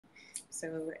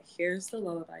So here's the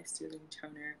Lullaby Soothing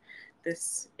Toner.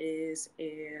 This is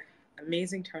a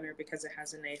amazing toner because it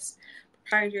has a nice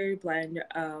proprietary blend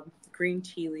of green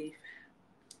tea leaf,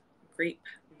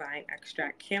 grapevine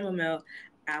extract, chamomile,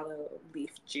 aloe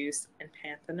leaf juice, and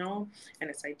panthenol, and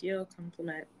it's ideal to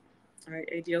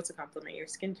complement your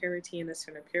skincare routine. This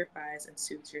toner purifies and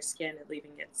soothes your skin,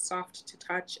 leaving it soft to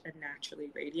touch and naturally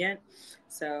radiant.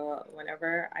 So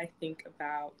whenever I think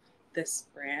about this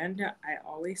brand, I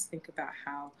always think about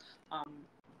how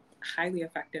highly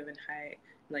effective and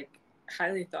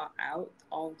highly thought out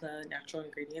all the natural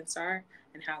ingredients are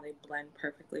and how they blend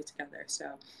perfectly together.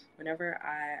 So whenever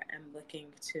I am looking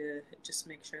to just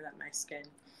make sure that my skin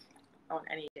on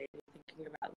any day,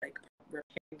 thinking about like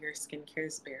repairing your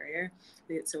skincare's barrier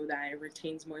so that it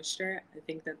retains moisture, I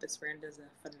think that this brand does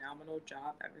a phenomenal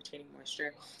job at retaining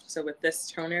moisture. So with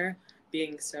this toner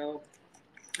being so,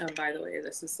 by the way,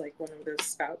 this is like one of those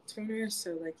spout toners,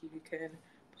 so like you can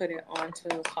put it onto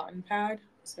a cotton pad.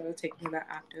 So taking that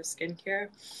active skincare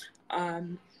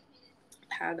pad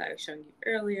that I was showing you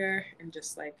earlier and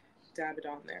just like dab it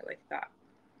on there like that.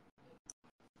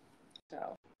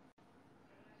 So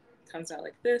it comes out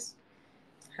like this,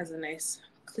 has a nice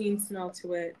clean smell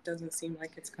to it, doesn't seem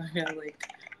like it's gonna like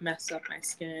mess up my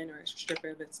skin or strip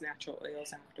of its natural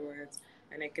oils afterwards,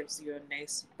 and it gives you a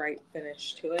nice bright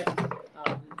finish to it.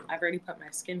 I've already put my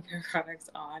skincare products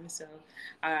on, so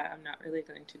I'm not really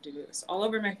going to do this all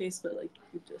over my face, but like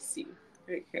you can just see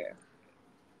right here.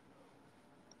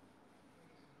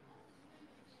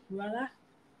 Voila.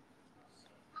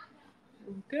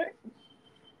 Okay.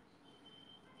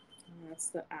 And that's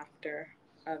the after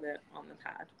of it on the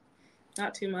pad.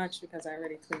 Not too much because I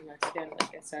already cleaned my skin,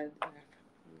 like I said, and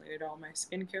I laid all my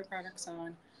skincare products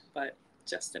on, but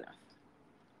just enough.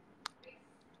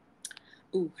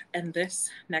 Ooh, and this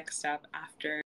next step after